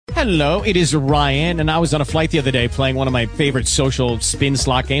Hello, it is Ryan, and I was on a flight the other day playing one of my favorite social spin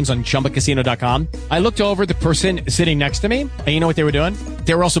slot games on ChumbaCasino.com. I looked over at the person sitting next to me, and you know what they were doing?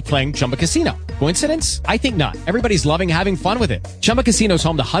 They were also playing Chumba Casino. Coincidence? I think not. Everybody's loving having fun with it. Chumba Casino is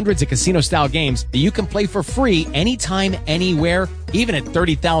home to hundreds of casino-style games that you can play for free anytime, anywhere, even at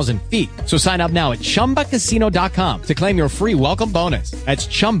 30,000 feet. So sign up now at ChumbaCasino.com to claim your free welcome bonus. That's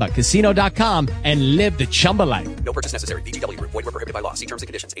ChumbaCasino.com and live the Chumba life. No purchase necessary. VGW. Void where prohibited by law. See terms and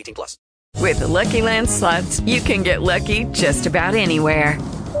conditions. 18+. With the Lucky Land Slots, you can get lucky just about anywhere.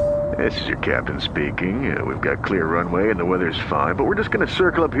 This is your captain speaking. We've got clear runway and the weather's fine, but we're just going to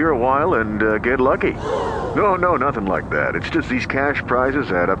circle up here a while and get lucky. No, nothing like that. It's just these cash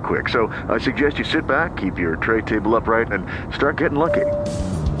prizes add up quick. So I suggest you sit back, keep your tray table upright, and start getting lucky.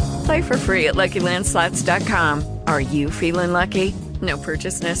 Play for free at LuckyLandSlots.com. Are you feeling lucky? No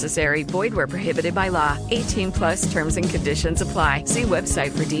purchase necessary. Void where prohibited by law. 18+ terms and conditions apply. See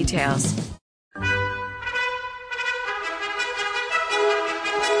website for details.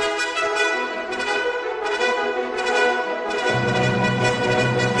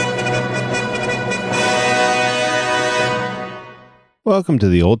 Welcome to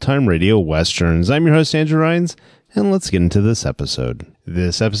the Old Time Radio Westerns. I'm your host, Andrew Rhynes, and let's get into this episode.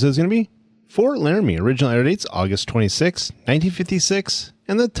 This episode is going to be Fort Laramie. Original air dates August 26, 1956,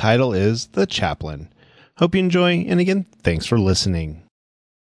 and the title is The Chaplain. Hope you enjoy, and again, thanks for listening.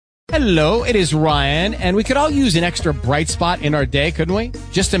 Hello, it is Ryan, and we could all use an extra bright spot in our day, couldn't we?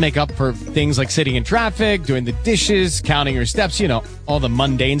 Just to make up for things like sitting in traffic, doing the dishes, counting your steps, you know, all the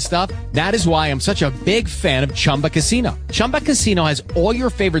mundane stuff. That is why I'm such a big fan of Chumba Casino. Chumba Casino has all your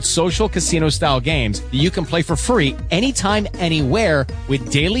favorite social casino-style games that you can play for free anytime, anywhere with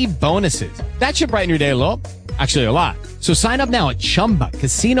daily bonuses. That should brighten your day a little. Actually, a lot. So sign up now at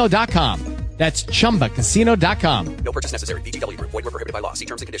ChumbaCasino.com. That's ChumbaCasino.com. No purchase necessary. VGW. Void where prohibited by law. See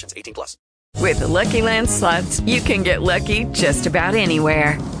terms and conditions. 18+. With the Lucky Land Slots, you can get lucky just about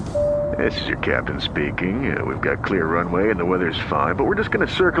anywhere. This is your captain speaking. We've got clear runway and the weather's fine, but we're just going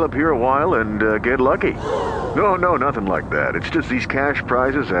to circle up here a while and get lucky. No, nothing like that. It's just these cash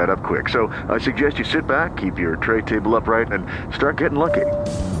prizes add up quick. So I suggest you sit back, keep your tray table upright, and start getting lucky.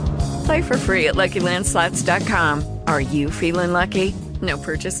 Play for free at LuckyLandSlots.com. Are you feeling lucky? No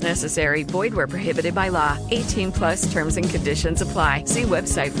purchase necessary. Void where prohibited by law. 18+ terms and conditions apply. See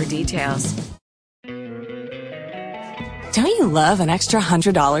website for details. Don't you love an extra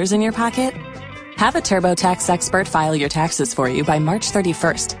 $100 in your pocket? Have a TurboTax expert file your taxes for you by March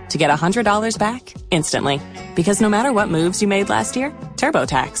 31st to get $100 back instantly. Because no matter what moves you made last year,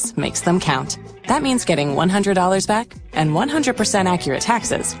 TurboTax makes them count. That means getting $100 back and 100% accurate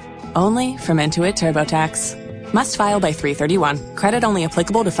taxes only from Intuit TurboTax. Must file by 3/31. Credit only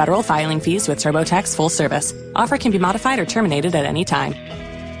applicable to federal filing fees with TurboTax full service. Offer can be modified or terminated at any time.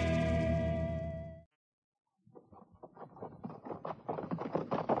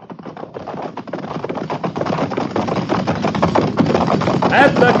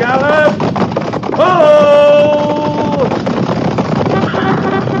 At the gallop! Ho!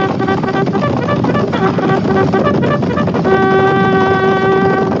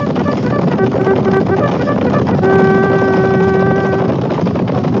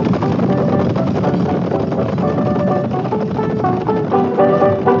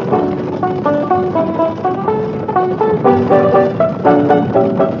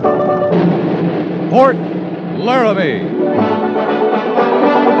 Fort Laramie.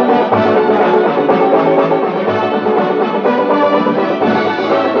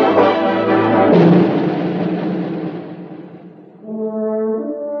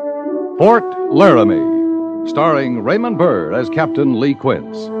 Fort Laramie, starring Raymond Burr as Captain Lee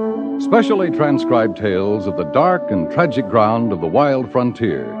Quince. Specially transcribed tales of the dark and tragic ground of the wild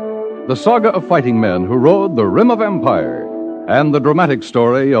frontier. The saga of fighting men who rode the rim of empire. And the dramatic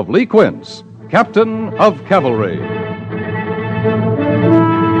story of Lee Quince, Captain of Cavalry.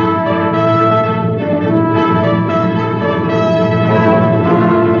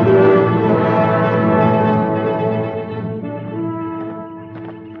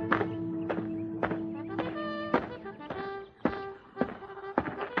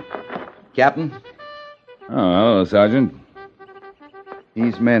 Captain? Oh, hello, Sergeant.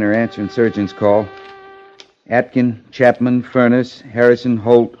 These men are answering surgeon's call. Atkin, Chapman, Furness, Harrison,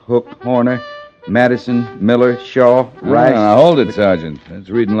 Holt, Hook, Horner, Madison, Miller, Shaw, Rice... Now, hold it, Sergeant. That's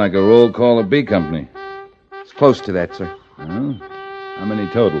reading like a roll call of B Company. It's close to that, sir. Well, how many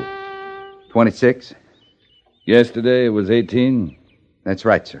total? 26. Yesterday it was 18? That's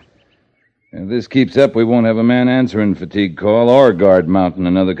right, sir. If this keeps up, we won't have a man answering fatigue call or guard mount in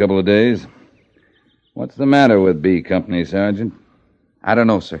another couple of days. What's the matter with B Company, Sergeant? I don't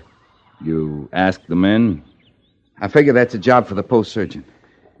know, sir. You asked the men? I figure that's a job for the post surgeon.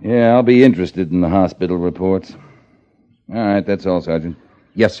 Yeah, I'll be interested in the hospital reports. All right, that's all, Sergeant.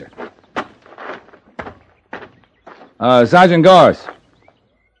 Yes, sir. Sergeant Gorse.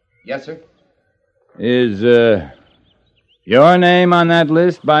 Yes, sir. Is, your name on that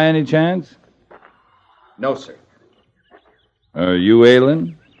list by any chance? No, sir. Are you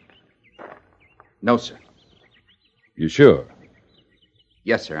ailing? No, sir. You sure?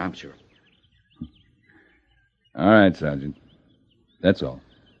 Yes, sir, I'm sure. All right, Sergeant. That's all.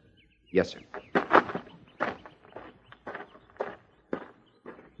 Yes, sir.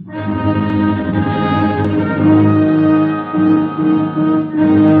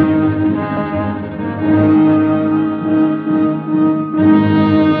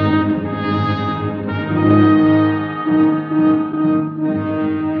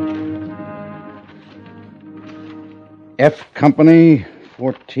 F Company,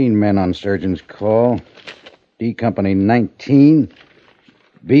 14 men on surgeon's call. D Company, 19.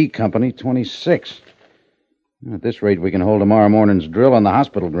 B Company, 26. At this rate, we can hold tomorrow morning's drill on the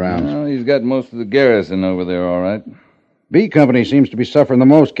hospital grounds. Well, he's got most of the garrison over there, all right. B Company seems to be suffering the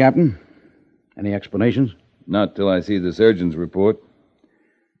most, Captain. Any explanations? Not till I see the surgeon's report.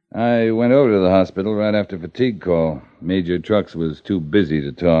 I went over to the hospital right after fatigue call. Major Trucks was too busy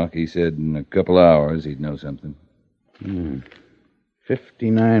to talk. He said in a couple hours he'd know something.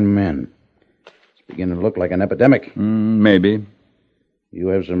 59 men. It's beginning to look like an epidemic. Maybe. You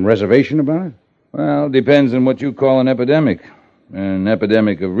have some reservation about it? Well, depends on what you call an epidemic. An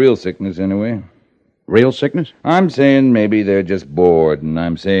epidemic of real sickness, anyway. Real sickness? I'm saying maybe they're just bored, and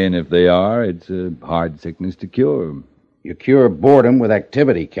I'm saying if they are, it's a hard sickness to cure. You cure boredom with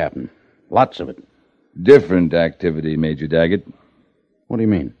activity, Captain. Lots of it. Different activity, Major Daggett. What do you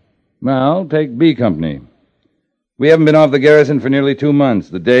mean? Well, take B Company. We haven't been off the garrison for nearly 2 months.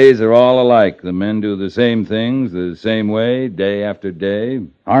 The days are all alike. The men do the same things the same way, day after day.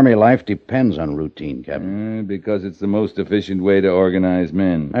 Army life depends on routine, Captain. Because it's the most efficient way to organize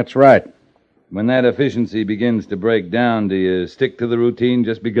men. That's right. When that efficiency begins to break down, do you stick to the routine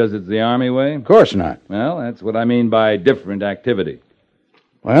just because it's the Army way? Of course not. Well, that's what I mean by different activity.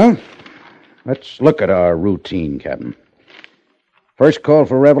 Well, let's look at our routine, Captain. First call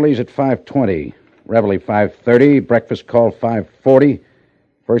for reveille's at 5:20. Reveille 5:30. Breakfast call 5:40.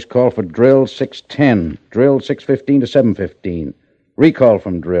 First call for drill 6:10. Drill 6:15 to 7:15. Recall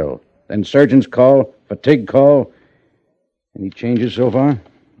from drill. Then surgeon's call, fatigue call. Any changes so far?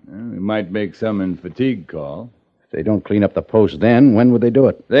 We might make some in fatigue call. If they don't clean up the post then, when would they do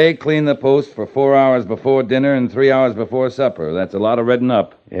it? They clean the post for 4 hours before dinner and 3 hours before supper. That's a lot of redding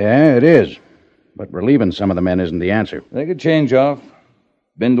up. Yeah, it is. But relieving some of the men isn't the answer. They could change off.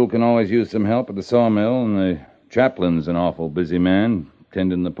 Bindle can always use some help at the sawmill, and the chaplain's an awful busy man,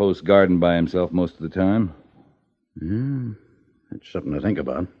 tending the post garden by himself most of the time. That's something to think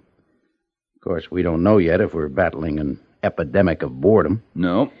about. Of course, we don't know yet if we're battling an epidemic of boredom.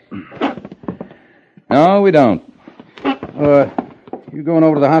 No. No, we don't. You going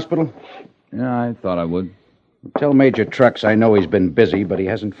over to the hospital? Yeah, I thought I would. Tell Major Trucks I know he's been busy, but he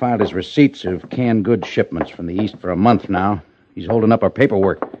hasn't filed his receipts of canned goods shipments from the east for a month now. He's holding up our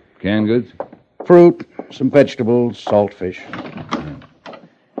paperwork. Canned goods? Fruit, some vegetables, salt fish.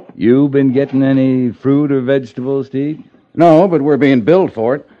 You been getting any fruit or vegetables to eat? No, but we're being billed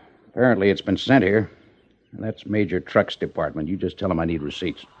for it. Apparently it's been sent here. That's Major Trucks' department. You just tell him I need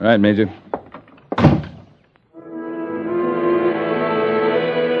receipts. All right, Major.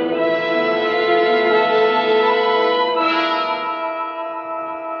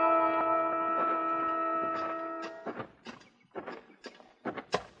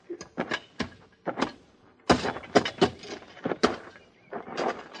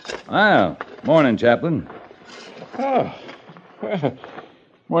 Well, morning, Chaplain. Oh, well,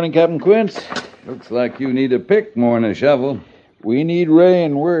 morning, Captain Quince. Looks like you need a pick more than a shovel. We need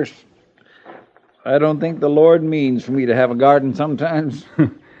rain worse. I don't think the Lord means for me to have a garden sometimes.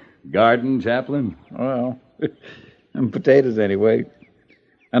 Garden, Chaplain? Well, and potatoes anyway.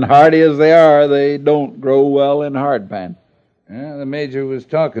 And hardy as they are, they don't grow well in hardpan. Yeah, the Major was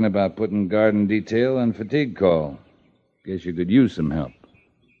talking about putting garden detail on fatigue call. Guess you could use some help.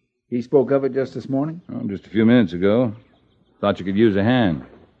 He spoke of it just this morning? Oh, just a few minutes ago. Thought you could use a hand.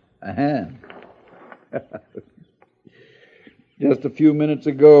 A hand? Just a few minutes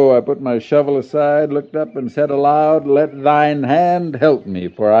ago, I put my shovel aside, looked up, and said aloud, "Let thine hand help me,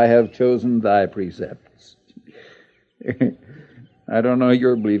 for I have chosen thy precepts." I don't know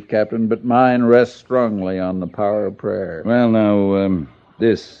your belief, Captain, but mine rests strongly on the power of prayer. Well, now,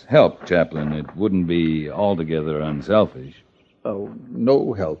 this help, Chaplain, it wouldn't be altogether unselfish.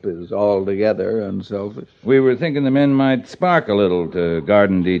 no help is altogether unselfish. We were thinking the men might spark a little to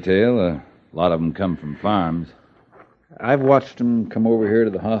garden detail. A lot of them come from farms. I've watched them come over here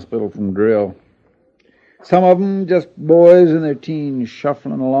to the hospital from drill. Some of them just boys in their teens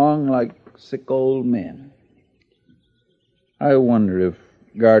shuffling along like sick old men. I wonder if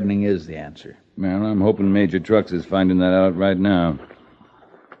gardening is the answer. Well, I'm hoping Major Trucks is finding that out right now.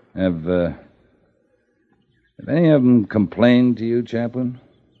 Have any of them complained to you, Chaplain?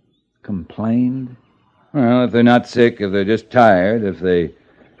 Complained? Well, if they're not sick, if they're just tired, if they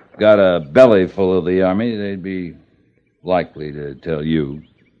got a belly full of the Army, they'd be likely to tell you.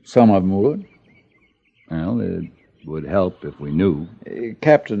 Some of them would. Well, it would help if we knew.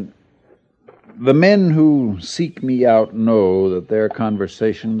 Captain, the men who seek me out know that their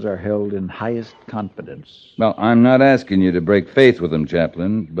conversations are held in highest confidence. Well, I'm not asking you to break faith with them,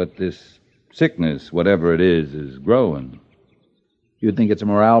 Chaplain, but this sickness, whatever it is growing. You think it's a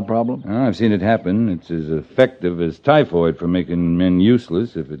morale problem? I've seen it happen. It's as effective as typhoid for making men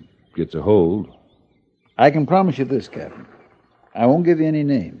useless if it gets a hold. I can promise you this, Captain. I won't give you any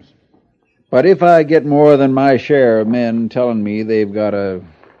names. But if I get more than my share of men telling me they've got a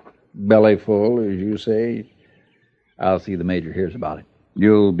belly full, as you say, I'll see the Major hears about it.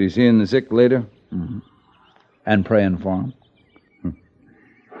 You'll be seeing the sick later? Mm-hmm. And praying for him.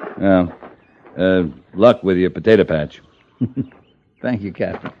 Well, luck with your potato patch. Thank you,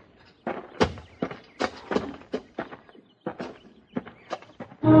 Captain.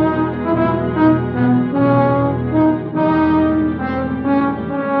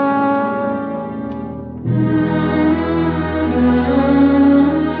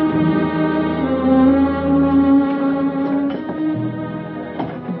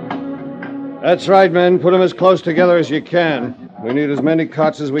 That's right, men. Put them as close together as you can. We need as many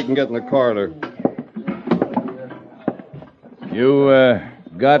cots as we can get in the corridor. You,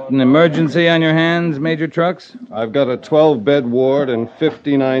 got an emergency on your hands, Major Trucks? I've got a 12-bed ward and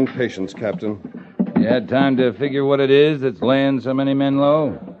 59 patients, Captain. You had time to figure what it is that's laying so many men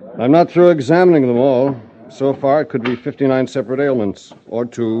low? I'm not through examining them all. So far, it could be 59 separate ailments, or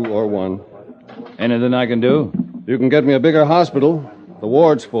 2, or 1. Anything I can do? You can get me a bigger hospital. The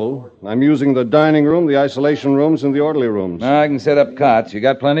ward's full. I'm using the dining room, the isolation rooms, and the orderly rooms. I can set up cots. You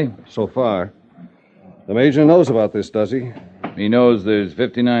got plenty? So far. The Major knows about this, does he? He knows there's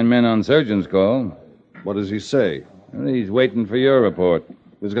 59 men on surgeon's call. What does he say? Well, he's waiting for your report.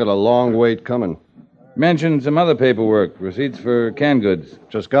 He's got a long wait coming. Mentioned some other paperwork, receipts for canned goods.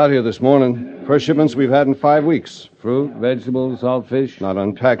 Just got here this morning. First shipments we've had in 5 weeks. Fruit, vegetables, salt fish? Not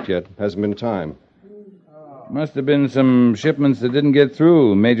unpacked yet. Hasn't been time. Must have been some shipments that didn't get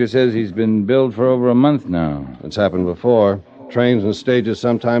through. Major says he's been billed for over a month now. It's happened before. Trains and stages,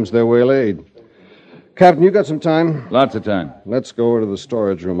 sometimes they're waylaid. Captain, you got some time? Lots of time. Let's go over to the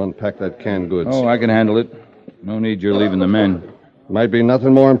storage room, unpack that canned goods. Oh, I can handle it. No need you're leaving the men. Might be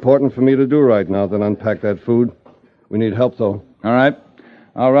nothing more important for me to do right now than unpack that food. We need help, though. All right.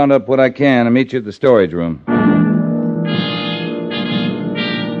 I'll round up what I can and meet you at the storage room.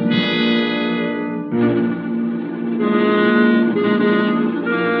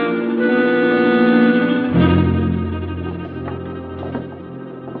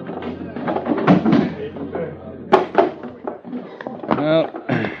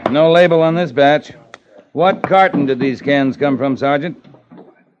 No label on this batch. What carton did these cans come from, Sergeant?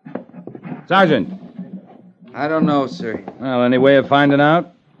 Sergeant! I don't know, sir. Well, any way of finding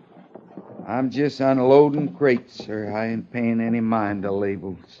out? I'm just unloading crates, sir. I ain't paying any mind to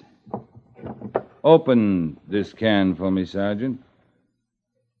labels. Open this can for me, Sergeant.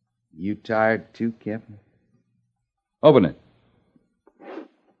 You tired too, Captain? Open it.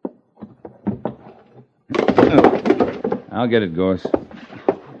 I'll get it, Gorse.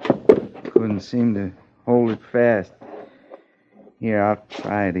 Couldn't seem to hold it fast. Here, I'll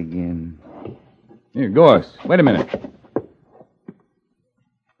try it again. Here, Gorse, wait a minute.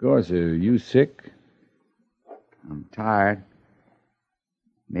 Gorse, are you sick? I'm tired.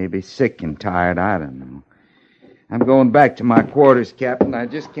 Maybe sick and tired, I don't know. I'm going back to my quarters, Captain. I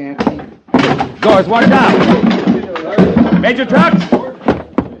just can't keep... Gorse, watch out! Major Trucks!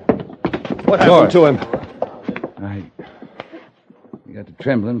 What happened to him? He got to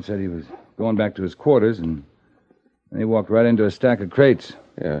trembling, said he was going back to his quarters, and then he walked right into a stack of crates.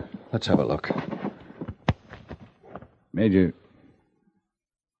 Yeah, let's have a look. Major,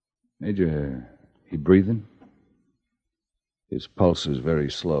 he breathing? His pulse is very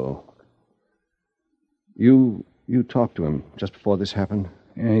slow. You talked to him just before this happened?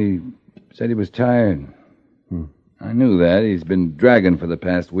 Yeah, he said he was tired. I knew that. He's been dragging for the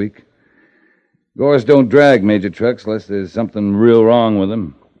past week. Gorse don't drag, Major Trucks, unless there's something real wrong with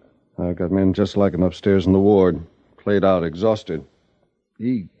him. I've got men just like him upstairs in the ward. Played out, exhausted.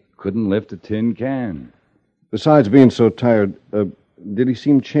 He couldn't lift a tin can. Besides being so tired, did he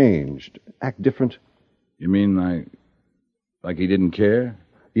seem changed? Act different? You mean like he didn't care?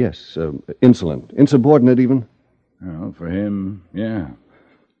 Yes, insolent. Insubordinate, even? Well, for him, yeah.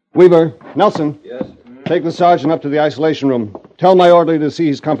 Weaver, Nelson. Yes. Take the sergeant up to the isolation room. Tell my orderly to see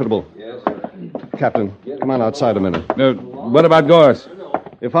he's comfortable. Yes. Captain, come on outside a minute. What about Gorse?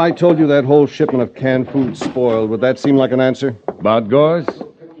 If I told you that whole shipment of canned food spoiled, would that seem like an answer? About Gorse?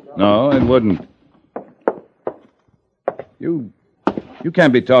 No, it wouldn't. You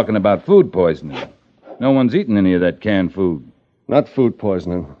can't be talking about food poisoning. No one's eaten any of that canned food. Not food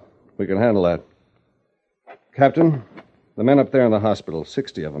poisoning. We can handle that. Captain, the men up there in the hospital,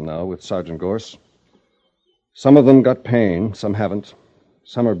 60 of them now, with Sergeant Gorse. Some of them got pain, some haven't.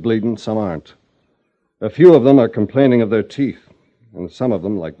 Some are bleeding, some aren't. A few of them are complaining of their teeth, and some of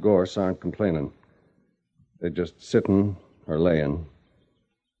them, like Gorse, aren't complaining. They're just sitting or laying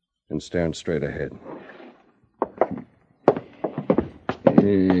and staring straight ahead.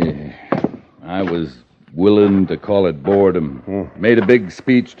 I was willing to call it boredom. Made a big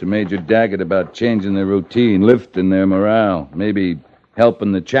speech to Major Daggett about changing their routine, lifting their morale, maybe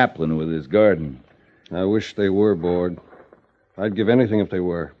helping the chaplain with his garden. I wish they were bored. I'd give anything if they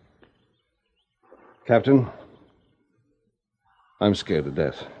were. Captain, I'm scared to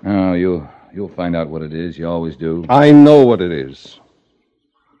death. Oh, you'll find out what it is. You always do. I know what it is.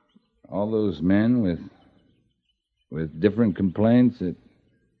 All those men with different complaints,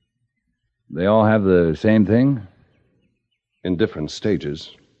 they all have the same thing? In different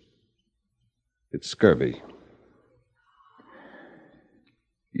stages. It's scurvy.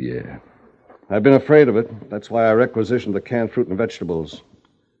 Yeah. I've been afraid of it. That's why I requisitioned the canned fruit and vegetables.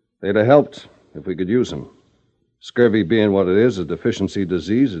 They'd have helped if we could use them. Scurvy being what it is, a deficiency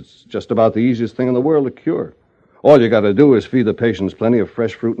disease, it's just about the easiest thing in the world to cure. All you got to do is feed the patients plenty of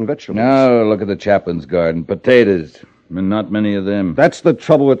fresh fruit and vegetables. Now, look at the chaplain's garden. Potatoes. And not many of them. That's the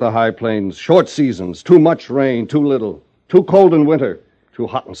trouble with the high plains. Short seasons, too much rain, too little. Too cold in winter, too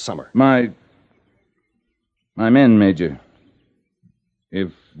hot in summer. My men, Major.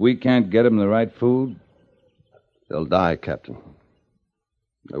 If we can't get them the right food... They'll die, Captain.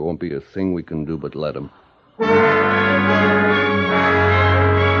 There won't be a thing we can do but let them.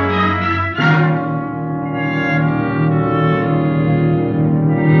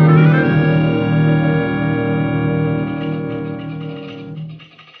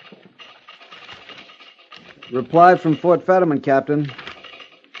 Reply from Fort Fetterman, Captain.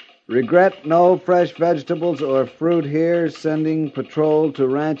 Regret no fresh vegetables or fruit here. Sending patrol to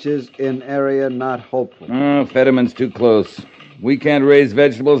ranches in area not hopeful. Oh, Fetterman's too close. We can't raise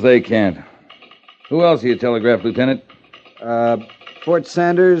vegetables, they can't. Who else you telegraphed, Lieutenant? Fort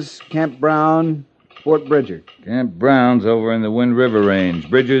Sanders, Camp Brown, Fort Bridger. Camp Brown's over in the Wind River Range.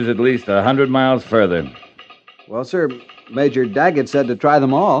 Bridger's at least 100 miles further. Well, sir, Major Daggett said to try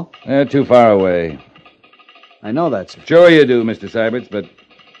them all. They're too far away. I know that, sir. Sure you do, Mr. Syberts, but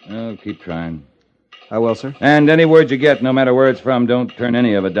keep trying. I will, sir. And any word you get, no matter where it's from, don't turn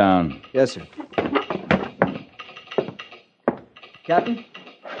any of it down. Yes, sir. Captain?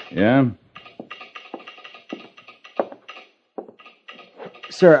 Yeah?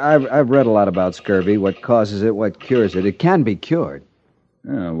 Sir, I've read a lot about scurvy, what causes it, what cures it. It can be cured.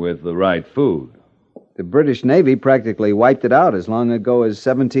 Yeah, with the right food. The British Navy practically wiped it out as long ago as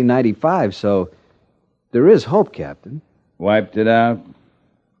 1795, so there is hope, Captain. Wiped it out?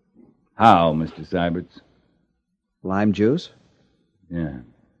 How, Mr. Syberts? Lime juice? Yeah.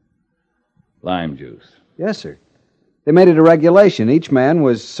 Lime juice. Yes, sir. They made it a regulation. Each man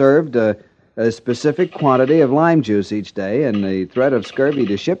was served a specific quantity of lime juice each day, and the threat of scurvy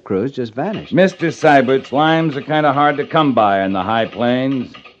to ship crews just vanished. Mr. Syberts, limes are kind of hard to come by in the high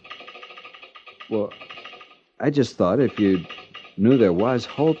plains. Well, I just thought if you knew there was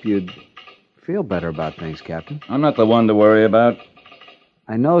hope, you'd feel better about things, Captain. I'm not the one to worry about.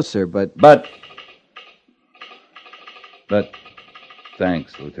 I know, sir, but... But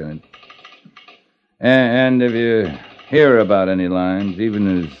thanks, Lieutenant. And if you hear about any limes,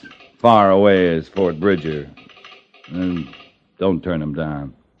 even as far away as Fort Bridger, then don't turn them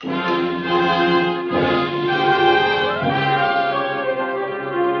down.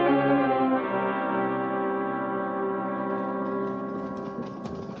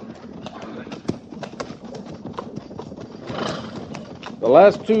 The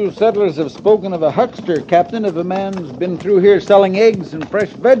last two settlers have spoken of a huckster, Captain, if a man's been through here selling eggs and fresh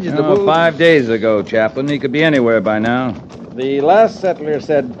vegetables. 5 days ago, Chaplain. He could be anywhere by now. The last settler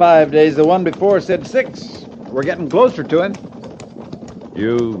said 5 days. The one before said 6. We're getting closer to him.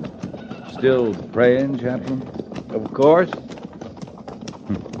 You still praying, Chaplain? Of course.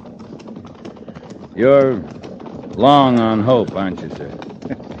 You're long on hope, aren't you, sir?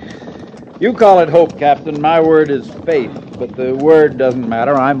 You call it hope, Captain. My word is faith. But the word doesn't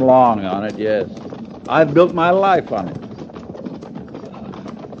matter. I'm long on it, yes. I've built my life on it.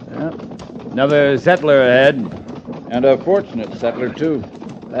 Another settler ahead. And a fortunate settler, too.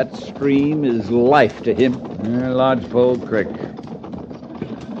 That stream is life to him. Lodgepole Creek.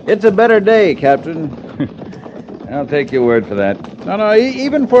 It's a better day, Captain. I'll take your word for that. No,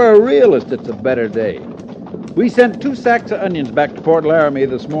 even for a realist, it's a better day. We sent 2 sacks of onions back to Fort Laramie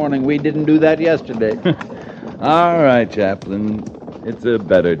this morning. We didn't do that yesterday. All right, Chaplain. It's a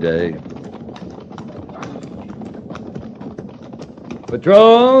better day.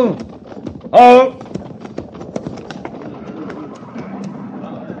 Patrol! Oh!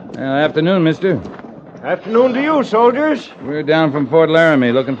 Afternoon, mister. Afternoon to you, soldiers. We're down from Fort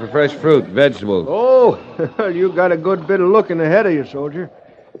Laramie looking for fresh fruit, vegetables. Oh, you got a good bit of looking ahead of you, soldier.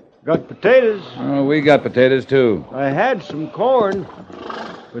 Got potatoes. Oh, we got potatoes, too. I had some corn,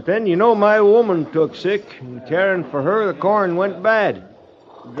 but then, my woman took sick, and caring for her, the corn went bad.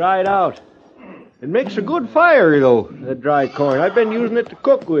 Dried out. It makes a good fire, though, that dry corn. I've been using it to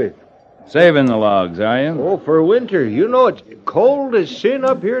cook with. Saving the logs, are you? Oh, for winter. It's cold as sin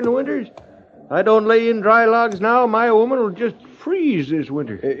up here in the winters. I don't lay in dry logs now, my woman will just freeze this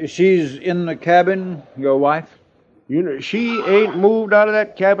winter. She's in the cabin, your wife? She ain't moved out of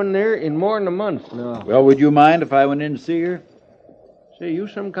that cabin there in more than a month now. Well, would you mind if I went in to see her? Say, you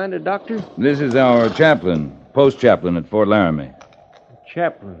some kind of doctor? This is our chaplain, post chaplain at Fort Laramie.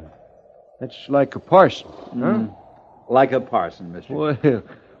 Chaplain? That's like a parson, huh? Like a parson, mister.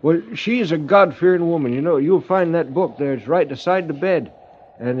 Well, she's a God-fearing woman. You'll find that book there. It's right beside the bed.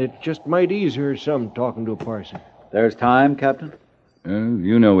 And it just might ease her some talking to a parson. There's time, Captain?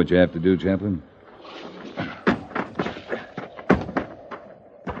 You know what you have to do, Chaplain.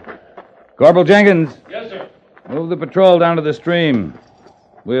 Corporal Jenkins. Yes, sir. Move the patrol down to the stream.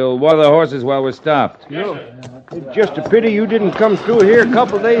 We'll water the horses while we're stopped. Yes, sir. It's just a pity you didn't come through here a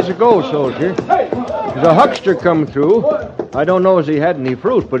couple days ago, soldier. There's a huckster come through. I don't know as he had any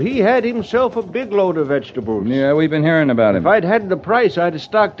fruit, but he had himself a big load of vegetables. Yeah, we've been hearing about him. If I'd had the price, I'd have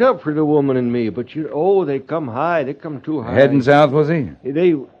stocked up for the woman and me. But they come high. They come too high. Heading south, was he?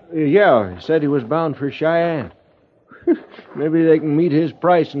 Yeah, he said he was bound for Cheyenne. Maybe they can meet his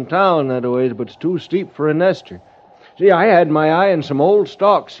price in town that ways, but it's too steep for a nester. See, I had my eye on some old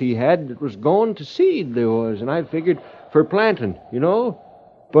stalks he had that was going to seed, there was, and I figured for planting,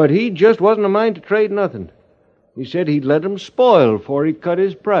 But he just wasn't a mind to trade nothing. He said he'd let them spoil before he cut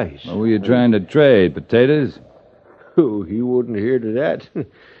his price. What were you trying to trade, potatoes? Oh, he wouldn't hear to that.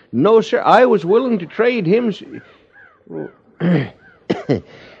 No, sir, I was willing to trade him.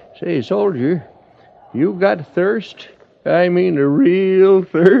 Say, soldier, you got thirst? I mean a real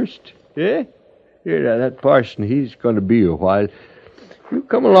thirst, yeah? Here, now, that parson, he's going to be a while. You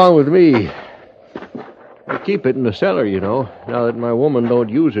come along with me. I keep it in the cellar, now that my woman don't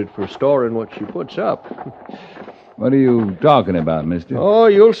use it for storing what she puts up. What are you talking about, mister? Oh,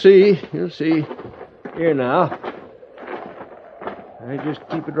 you'll see. Here now. I just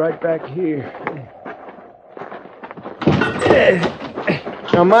keep it right back here.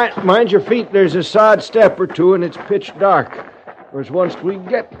 Now, mind your feet. There's a sod step or two, and it's pitch dark. Whereas once we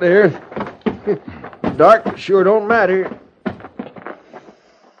get there, dark sure don't matter.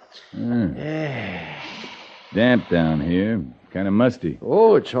 Damp down here. Kind of musty.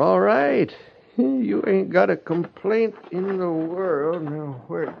 Oh, it's all right. You ain't got a complaint in the world. Now,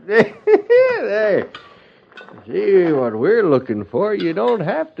 where? There. See what we're looking for. You don't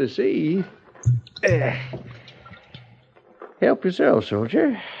have to see. Help yourself,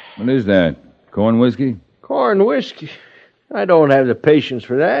 soldier. What is that? Corn whiskey? Corn whiskey? I don't have the patience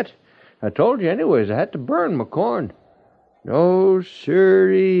for that. I told you anyways, I had to burn my corn. No,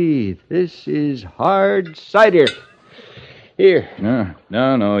 sirree. This is hard cider. Here.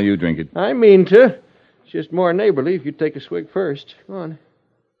 No, you drink it. I mean to. It's just more neighborly if you take a swig first. Come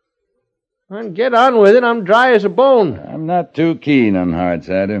on, get on with it. I'm dry as a bone. I'm not too keen on hard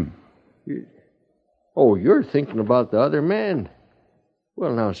cider. You're thinking about the other man.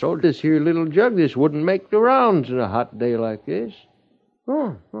 Well, now, so this here little jug, this wouldn't make the rounds in a hot day like this.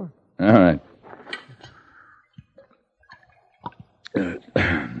 Oh. All right. That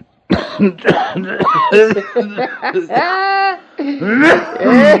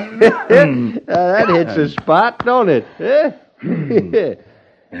hits a spot, don't it?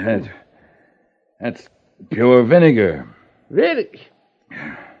 That's pure vinegar. Really?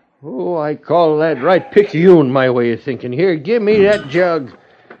 Oh, I call that right picayune, my way of thinking. Here, give me that jug.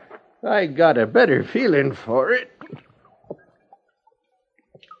 I got a better feeling for it.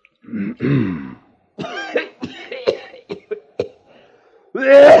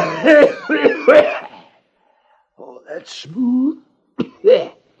 Oh, that's smooth.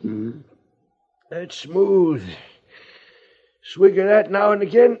 That's smooth. Swig of that now and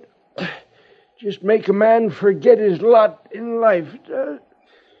again. Just make a man forget his lot in life.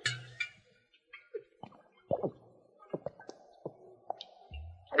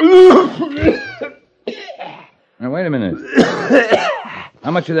 Now, wait a minute.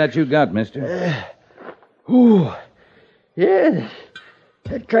 How much of that you got, mister? Yeah,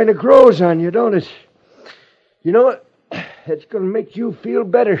 that kind of grows on you, don't it? You know what? That's going to make you feel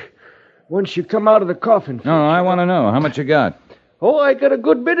better once you come out of the coffin. No, I want to know. How much you got? Oh, I got a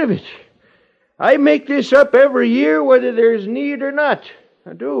good bit of it. I make this up every year, whether there's need or not.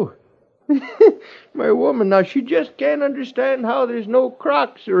 I do. My woman, now, she just can't understand how there's no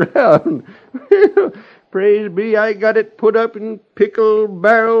crocks around. Praise be, I got it put up in pickle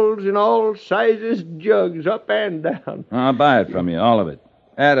barrels in all sizes, jugs, up and down. I'll buy it from you, all of it.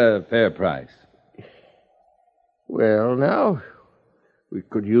 At a fair price. Well, now, we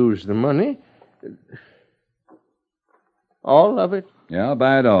could use the money. All of it? Yeah, I'll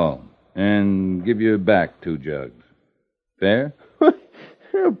buy it all. And give you back 2 jugs. Fair?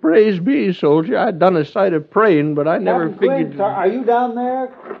 Praise be, soldier. I'd done a sight of praying, but I never figured... Quint, are you down there?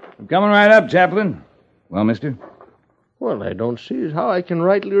 I'm coming right up, Chaplain. Well, mister? Well, I don't see how I can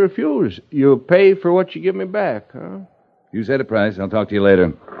rightly refuse. You pay for what you give me back, huh? You set a price. I'll talk to you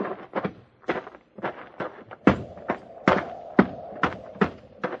later.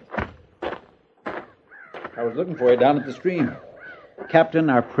 I was looking for you down at the stream. Captain,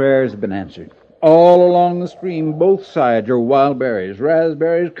 our prayers have been answered. All along the stream, both sides are wild berries,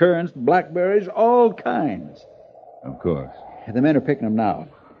 raspberries, currants, blackberries, all kinds. Of course. The men are picking them now.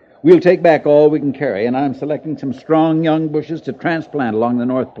 We'll take back all we can carry, and I'm selecting some strong young bushes to transplant along the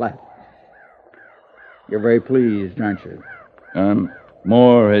North Platte. You're very pleased, aren't you? I'm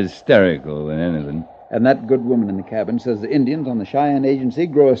more hysterical than anything. And that good woman in the cabin says the Indians on the Cheyenne Agency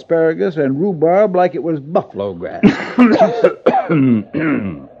grow asparagus and rhubarb like it was buffalo grass.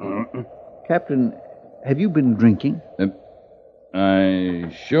 Captain, have you been drinking? I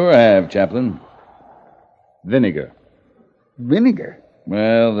sure have, Chaplain. Vinegar. Vinegar?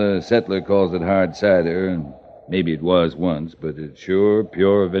 Well, the settler calls it hard cider, and maybe it was once, but it's sure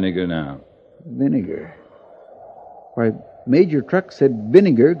pure vinegar now. Vinegar? Why, Major Truck said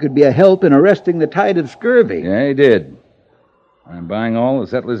vinegar could be a help in arresting the tide of scurvy. Yeah, he did. I'm buying all the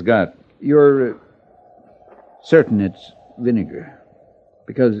settlers got. You're certain it's vinegar?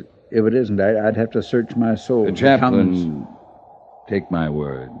 Because if it isn't, I'd have to search my soul. The Chaplain, take my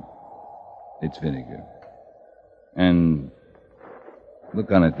word. It's vinegar. And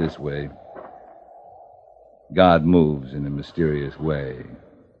look on it this way. God moves in a mysterious way,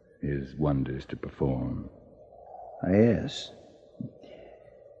 his wonders to perform. Yes.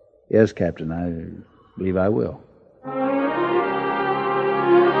 Yes, Captain, I believe I will.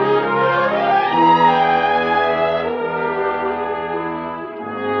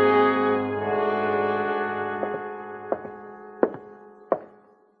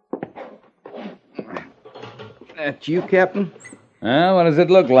 That's you, Captain? What does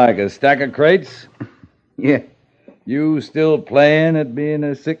it look like? A stack of crates? Yeah. You still playing at being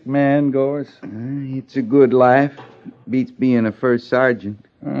a sick man, Gorse? It's a good life. Beats being a first sergeant.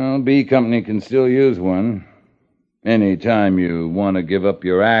 Well, B Company can still use one. Any time you want to give up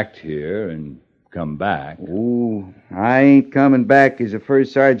your act here and come back. Oh, I ain't coming back as a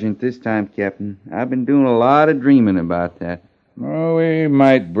first sergeant this time, Captain. I've been doing a lot of dreaming about that. Well, we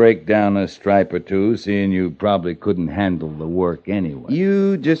might break down a stripe or two, seeing you probably couldn't handle the work anyway.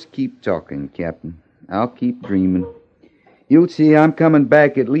 You just keep talking, Captain. I'll keep dreaming. You'll see I'm coming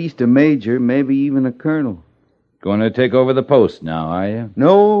back at least a major, maybe even a colonel. Going to take over the post now, are you?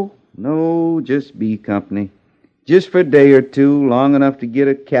 No, just B Company. Just for a day or two, long enough to get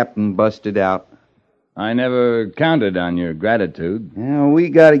a captain busted out. I never counted on your gratitude. Now, we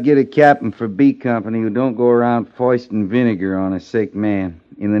got to get a captain for B Company who don't go around foisting vinegar on a sick man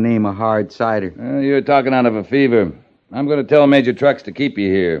in the name of hard cider. You're talking out of a fever. I'm going to tell Major Trucks to keep you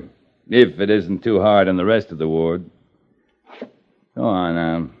here, if it isn't too hard on the rest of the ward. Go on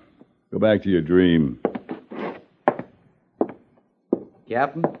now. Go back to your dream.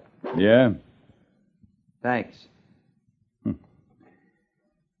 Captain? Yeah? Thanks.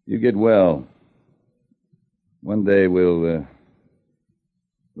 You get well. One day we'll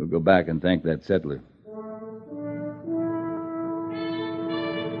go back and thank that settler.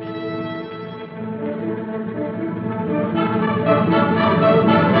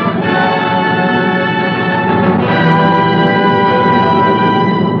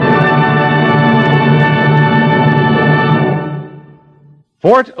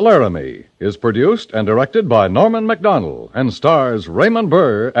 Fort Laramie is produced and directed by Norman MacDonald and stars Raymond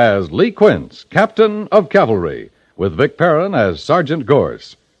Burr as Lee Quince, Captain of Cavalry, with Vic Perrin as Sergeant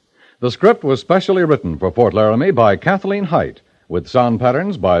Gorse. The script was specially written for Fort Laramie by Kathleen Height, with sound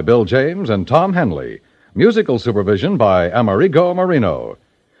patterns by Bill James and Tom Henley. Musical supervision by Amerigo Marino.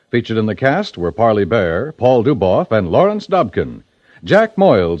 Featured in the cast were Parley Bear, Paul Duboff, and Lawrence Dobkin. Jack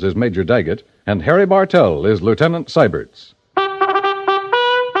Moyles is Major Daggett, and Harry Bartell is Lieutenant Seiberts.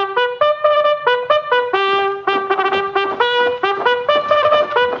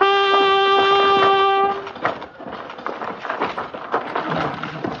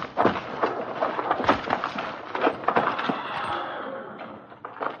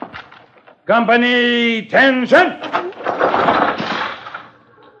 Company, tension!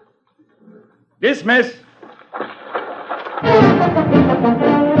 Dismiss.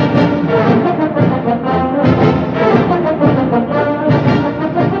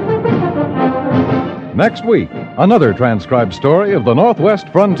 Next week, another transcribed story of the Northwest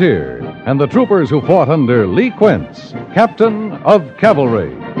frontier and the troopers who fought under Lee Quince, Captain of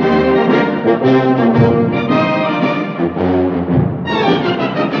Cavalry.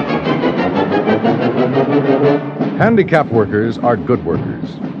 Handicapped workers are good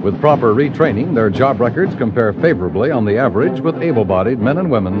workers. With proper retraining, their job records compare favorably on the average with able-bodied men and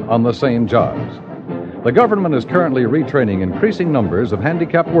women on the same jobs. The government is currently retraining increasing numbers of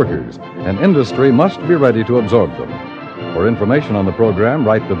handicapped workers, and industry must be ready to absorb them. For information on the program,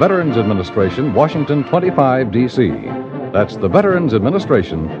 write the Veterans Administration, Washington 25, D.C. That's the Veterans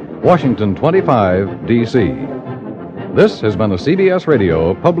Administration, Washington 25, D.C. This has been a CBS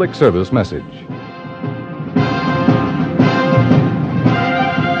Radio public service message.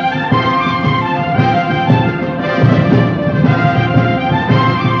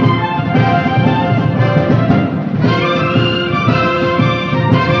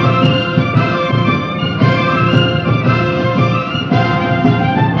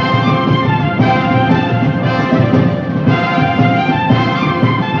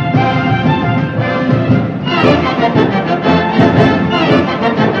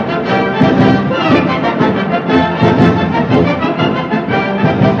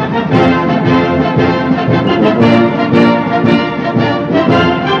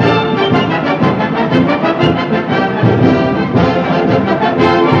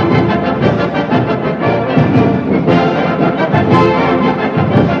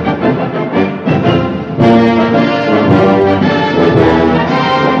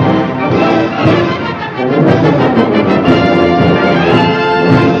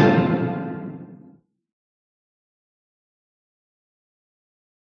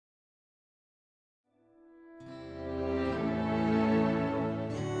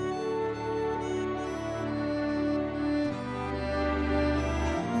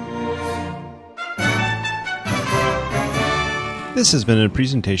 This has been a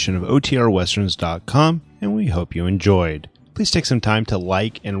presentation of OTRWesterns.com, and we hope you enjoyed. Please take some time to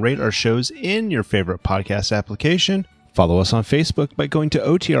like and rate our shows in your favorite podcast application. Follow us on Facebook by going to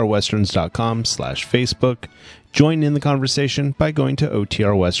OTRWesterns.com/Facebook. Join in the conversation by going to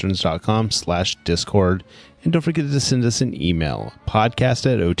OTRWesterns.com/Discord. And don't forget to send us an email,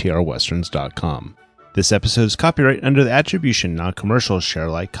 podcast@OTRWesterns.com. This episode is copyright under the Attribution Non-Commercial Share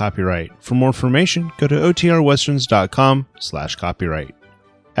Alike copyright. For more information, go to OTRWesterns.com/copyright.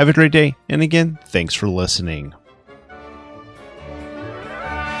 Have a great day, and again, thanks for listening.